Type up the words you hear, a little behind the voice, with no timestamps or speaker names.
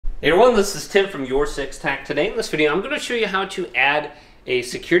Hey everyone, this is Tim from YourSixTech. Today in this video, I'm going to show you how to add a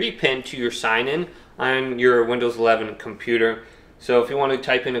security pin to your sign-in on your Windows 11 computer. So if you want to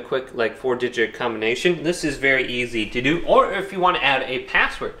type in a quick 4-digit combination, this is very easy to do. Or if you want to add a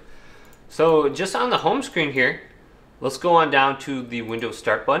password. So just on the home screen here, let's go on down to the Windows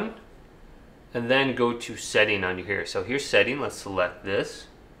Start button and then go to Setting under here. So here's Setting, let's select this.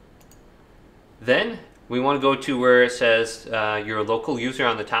 Then we want to go to where it says your local user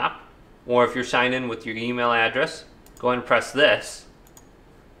on the top, or if you're signed in with your email address, go ahead and press this.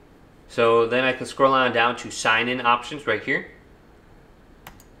 So then I can scroll on down to sign in options right here.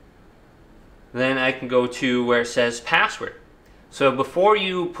 Then I can go to where it says password. So before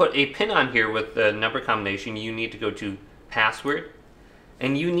you put a pin on here with the number combination, you need to go to password,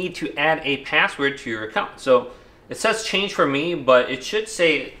 and you need to add a password to your account. So it says change for me, but it should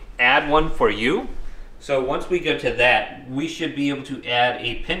say add one for you. So once we go to that, we should be able to add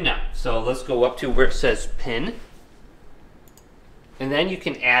a pin now. So let's go up to where it says pin, and then you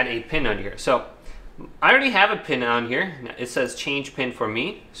can add a pin on here. So I already have a pin on here. It says change pin for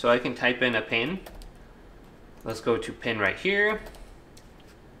me, so I can type in a pin. Let's go to pin right here,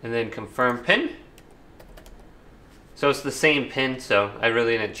 and then confirm pin. So it's the same pin, so I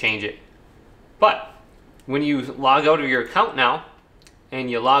really didn't change it. But when you log out of your account now,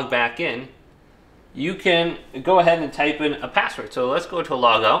 and you log back in, you can go ahead and type in a password. So let's go to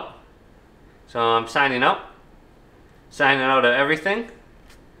log out. So I'm signing out of everything.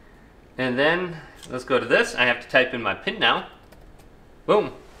 And then let's go to this. I have to type in my PIN now.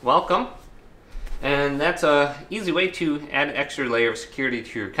 Boom, welcome. And that's a easy way to add an extra layer of security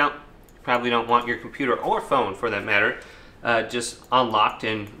to your account. You probably don't want your computer or phone, for that matter, just unlocked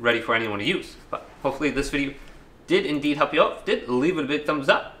and ready for anyone to use. But hopefully this video did indeed help you out. If it did, leave it a big thumbs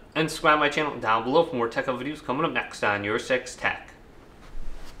up. And subscribe to my channel down below for more tech videos coming up next on YourSixTech.